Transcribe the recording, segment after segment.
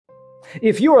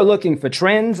If you are looking for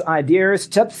trends, ideas,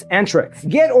 tips, and tricks,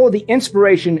 get all the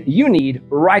inspiration you need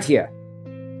right here.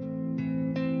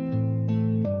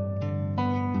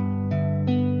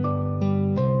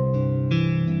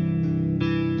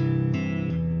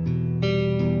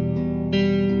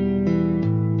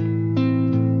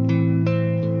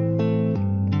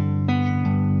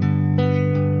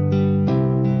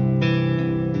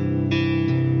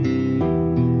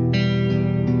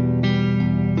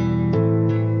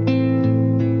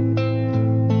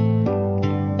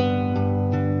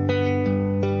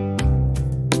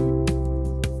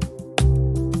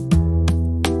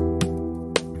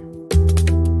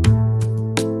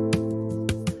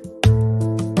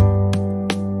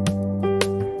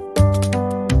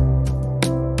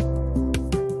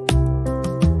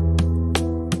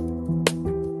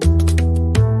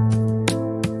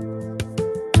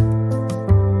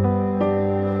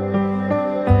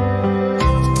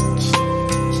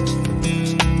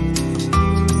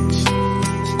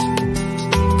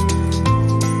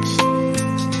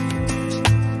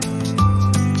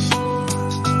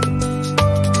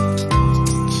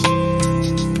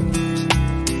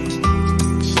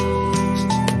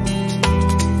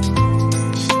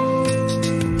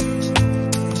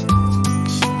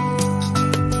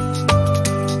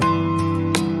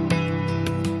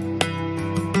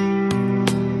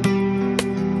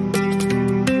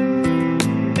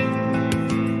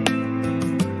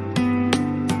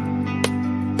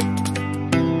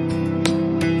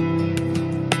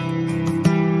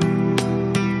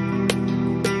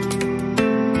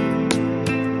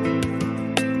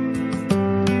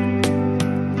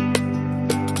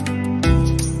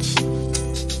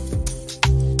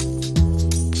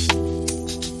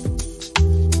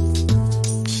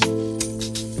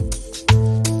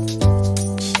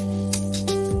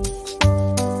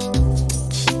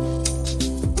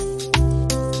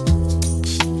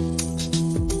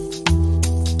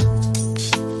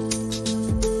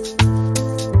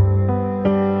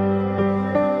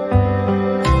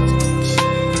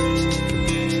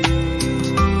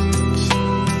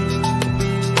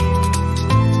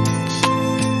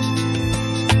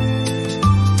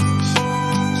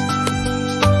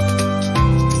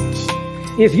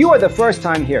 If you are the first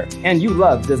time here and you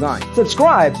love design,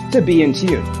 subscribe to Be in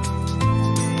Tune.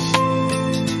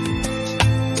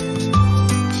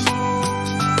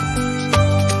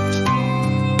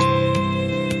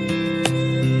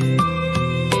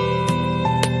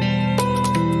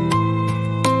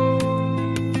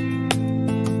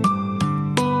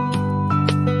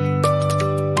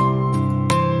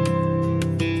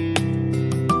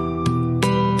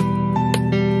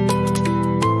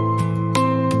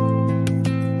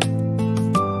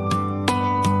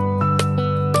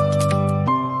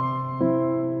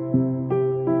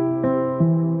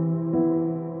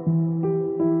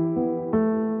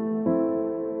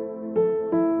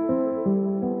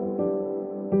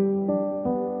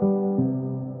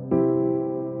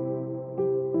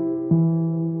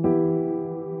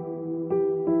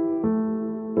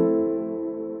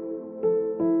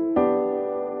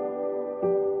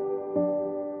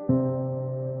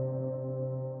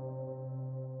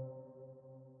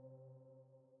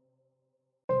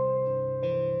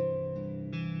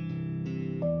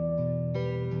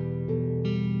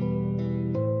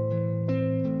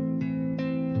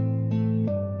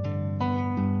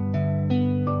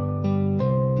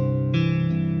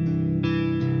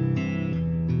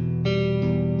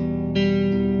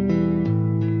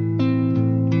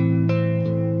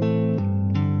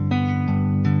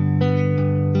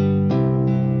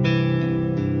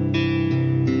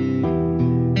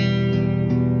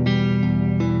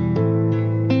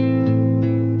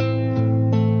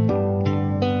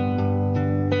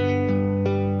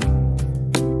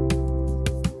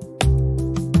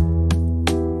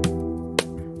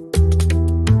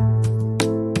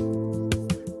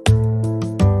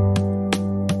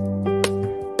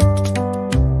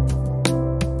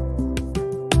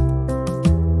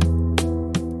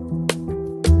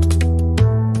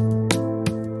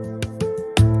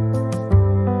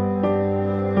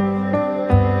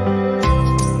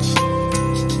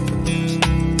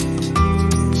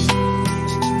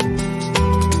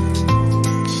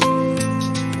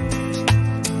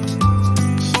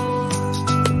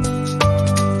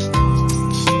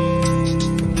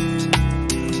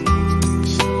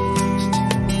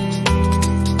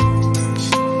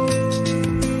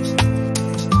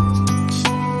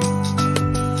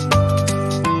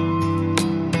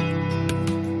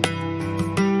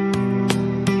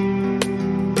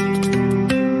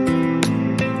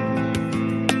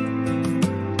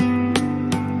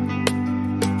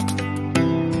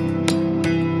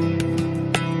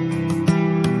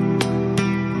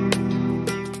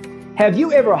 Have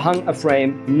you ever hung a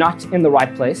frame not in the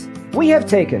right place? We have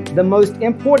taken the most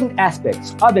important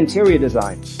aspects of interior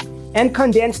design and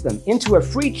condensed them into a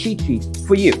free cheat sheet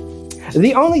for you.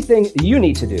 The only thing you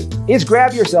need to do is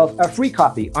grab yourself a free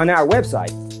copy on our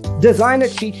website,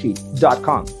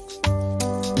 designercheatsheet.com.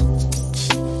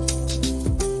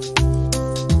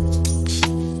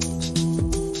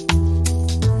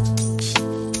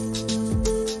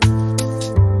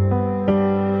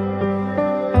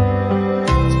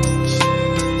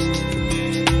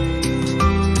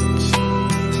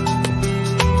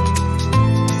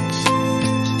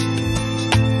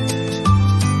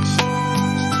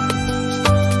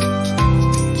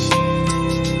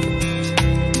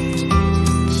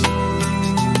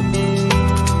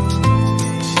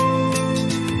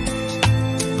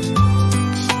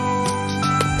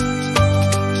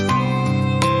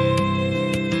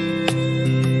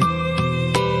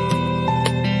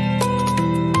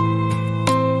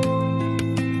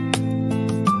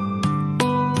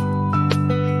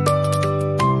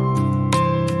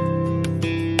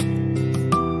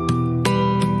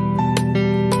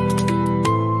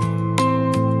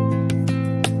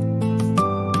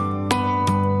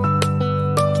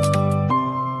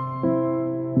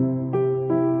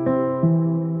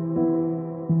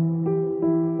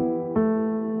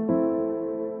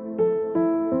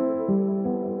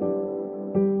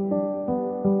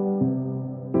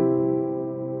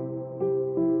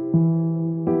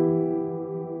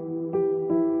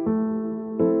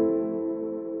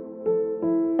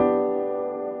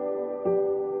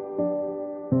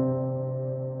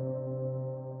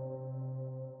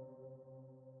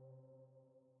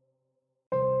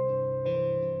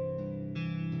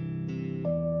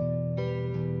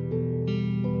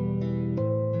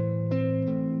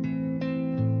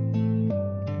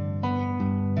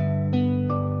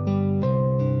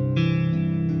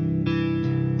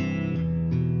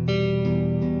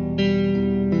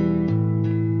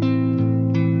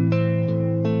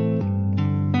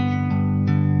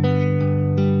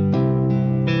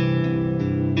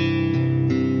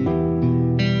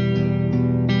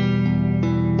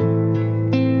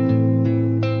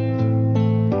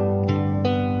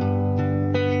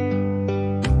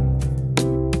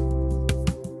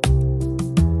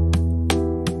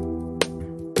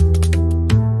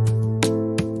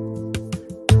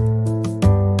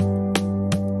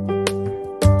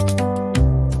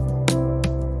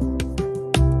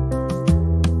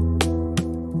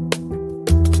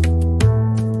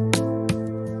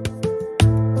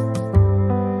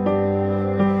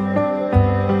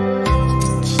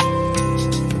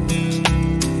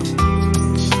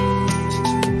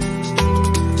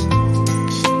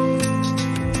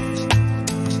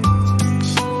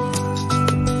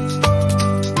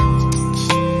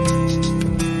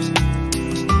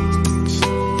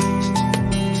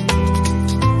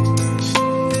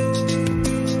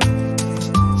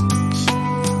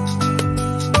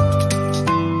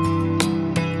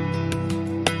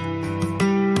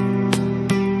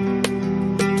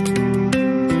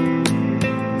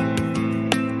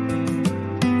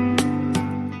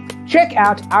 Check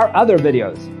out our other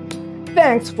videos.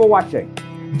 Thanks for watching.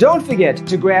 Don't forget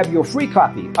to grab your free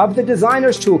copy of the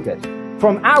Designer's Toolkit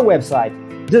from our website,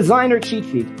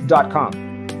 designercheatsheet.com.